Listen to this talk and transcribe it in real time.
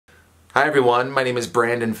Hi everyone, my name is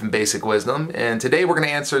Brandon from Basic Wisdom, and today we're going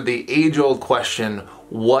to answer the age-old question,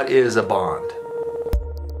 what is a bond?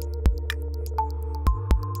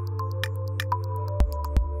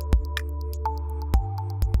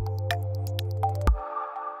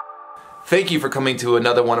 Thank you for coming to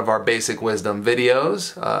another one of our Basic Wisdom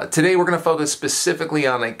videos. Today we're going to focus specifically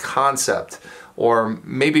on a concept, or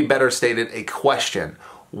maybe better stated, a question.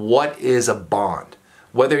 What is a bond?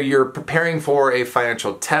 Whether you're preparing for a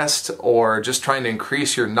financial test or just trying to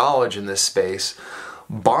increase your knowledge in this space,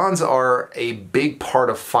 bonds are a big part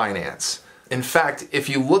of finance. In fact, if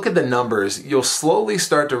you look at the numbers, you'll slowly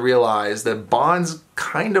start to realize that bonds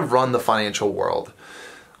kind of run the financial world.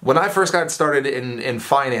 When I first got started in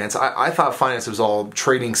finance, I thought finance was all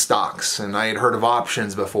trading stocks, and I had heard of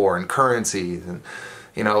options before and currencies and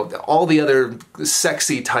all the other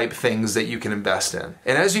sexy type things that you can invest in.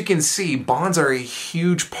 And as you can see, bonds are a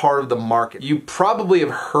huge part of the market. You probably have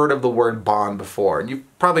heard of the word bond before, and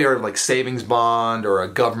you've probably heard of like savings bond or a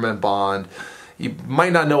government bond. You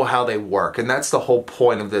might not know how they work, and that's the whole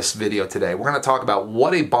point of this video today. We're going to talk about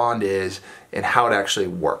what a bond is and how it actually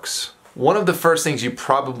works. One of the first things you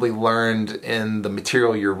probably learned in the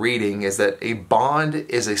material you're reading is that a bond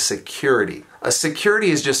is a security. A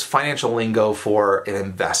security is just financial lingo for an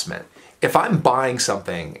investment. If I'm buying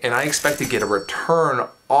something and I expect to get a return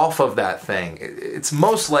off of that thing, it's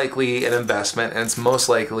most likely an investment and it's most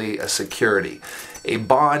likely a security. A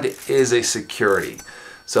bond is a security.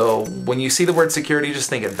 So when you see the word security, just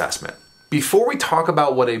think investment. Before we talk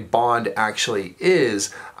about what a bond actually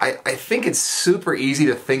is, I think it's super easy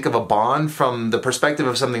to think of a bond from the perspective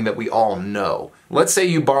of something that we all know. Let's say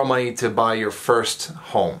you borrow money to buy your first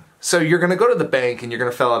home. So you're going to go to the bank and you're going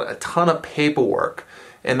to fill out a ton of paperwork.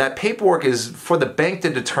 And that paperwork is for the bank to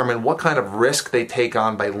determine what kind of risk they take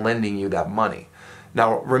on by lending you that money.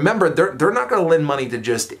 Now remember, they're not going to lend money to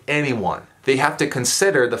just anyone. They have to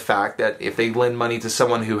consider the fact that if they lend money to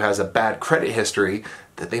someone who has a bad credit history,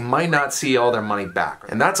 that they might not see all their money back.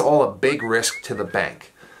 And that's all a big risk to the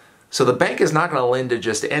bank. So the bank is not going to lend to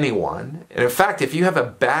just anyone. And in fact, if you have a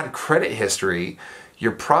bad credit history,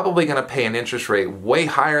 you're probably going to pay an interest rate way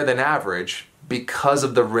higher than average because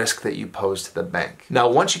of the risk that you pose to the bank. Now,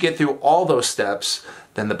 once you get through all those steps,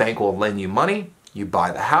 then the bank will lend you money, you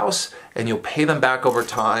buy the house, and you'll pay them back over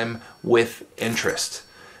time with interest.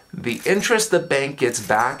 The interest the bank gets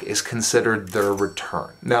back is considered their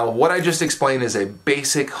return. Now, what I just explained is a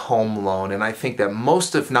basic home loan, and I think that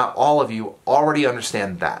most, if not all of you, already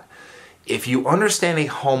understand that. If you understand a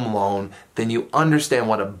home loan, then you understand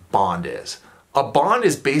what a bond is. A bond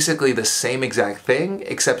is basically the same exact thing,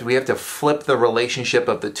 except we have to flip the relationship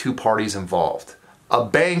of the two parties involved. A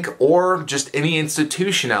bank or just any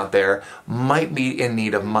institution out there might be in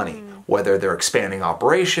need of money, whether they're expanding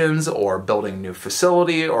operations or building a new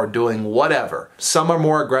facility or doing whatever. Some are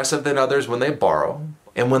more aggressive than others when they borrow,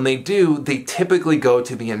 and when they do, they typically go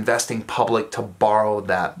to the investing public to borrow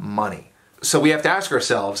that money. So we have to ask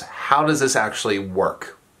ourselves, how does this actually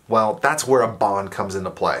work? Well, that's where a bond comes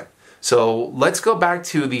into play. So let's go back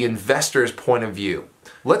to the investor's point of view.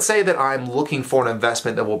 Let's say that I'm looking for an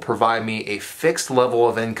investment that will provide me a fixed level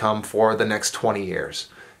of income for the next 20 years.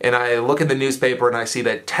 And I look in the newspaper and I see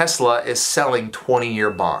that Tesla is selling 20-year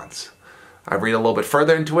bonds. I read a little bit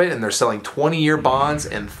further into it and they're selling 20-year bonds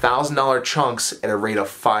in $1,000 chunks at a rate of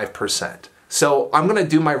 5%. So I'm going to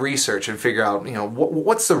do my research and figure out,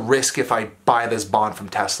 what's the risk if I buy this bond from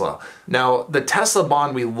Tesla? Now, the Tesla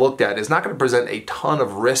bond we looked at is not going to present a ton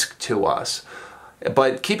of risk to us.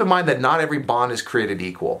 But keep in mind that not every bond is created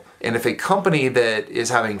equal. And if a company that is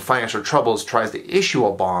having financial troubles tries to issue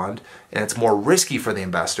a bond and it's more risky for the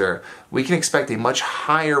investor, we can expect a much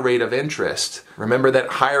higher rate of interest. Remember that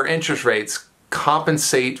higher interest rates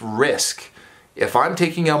compensate risk. If I'm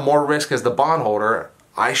taking out more risk as the bondholder,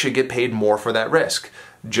 I should get paid more for that risk.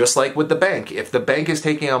 Just like with the bank. If the bank is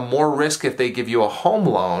taking on more risk if they give you a home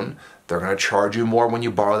loan, they're going to charge you more when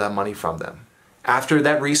you borrow that money from them. After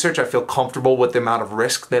that research, I feel comfortable with the amount of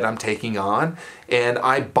risk that I'm taking on, and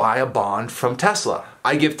I buy a bond from Tesla.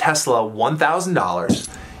 I give Tesla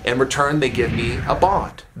 $1,000. In return, they give me a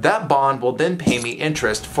bond. That bond will then pay me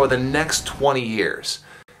interest for the next 20 years.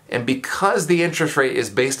 And because the interest rate is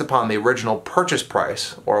based upon the original purchase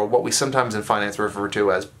price, or what we sometimes in finance refer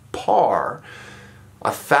to as par,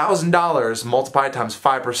 $1,000 multiplied times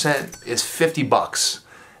 5% is 50 bucks.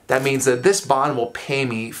 That means that this bond will pay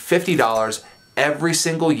me $50 every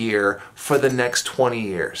single year for the next 20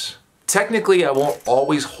 years. Technically, I won't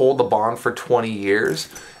always hold the bond for 20 years.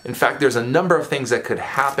 In fact, there's a number of things that could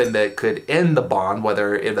happen that could end the bond,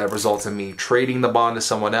 whether that results in me trading the bond to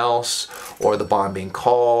someone else, or the bond being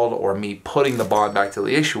called, or me putting the bond back to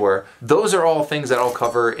the issuer. Those are all things that I'll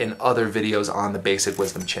cover in other videos on the Basic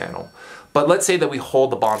Wisdom channel. But let's say that we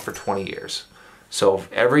hold the bond for 20 years. So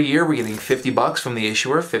every year we're getting 50 bucks from the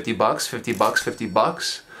issuer, 50 bucks, 50 bucks, 50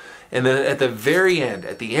 bucks. And then at the very end,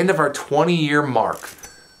 at the end of our 20-year mark,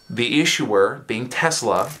 the issuer, being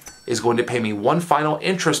Tesla, is going to pay me one final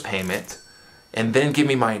interest payment and then give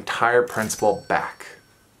me my entire principal back.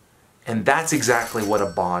 And that's exactly what a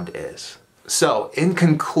bond is. So, in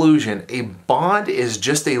conclusion, a bond is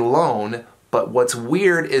just a loan, but what's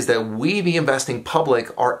weird is that we, the investing public,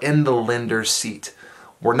 are in the lender's seat.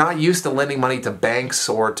 We're not used to lending money to banks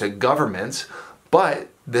or to governments, but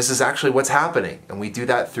this is actually what's happening, and we do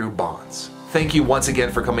that through bonds. Thank you once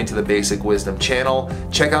again for coming to the Basic Wisdom channel.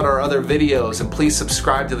 Check out our other videos, and please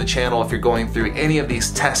subscribe to the channel if you're going through any of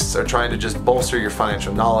these tests or trying to just bolster your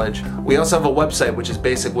financial knowledge. We also have a website, which is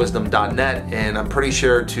basicwisdom.net, and I'm pretty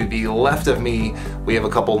sure to the left of me, we have a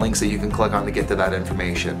couple links that you can click on to get to that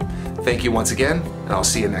information. Thank you once again, and I'll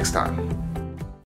see you next time.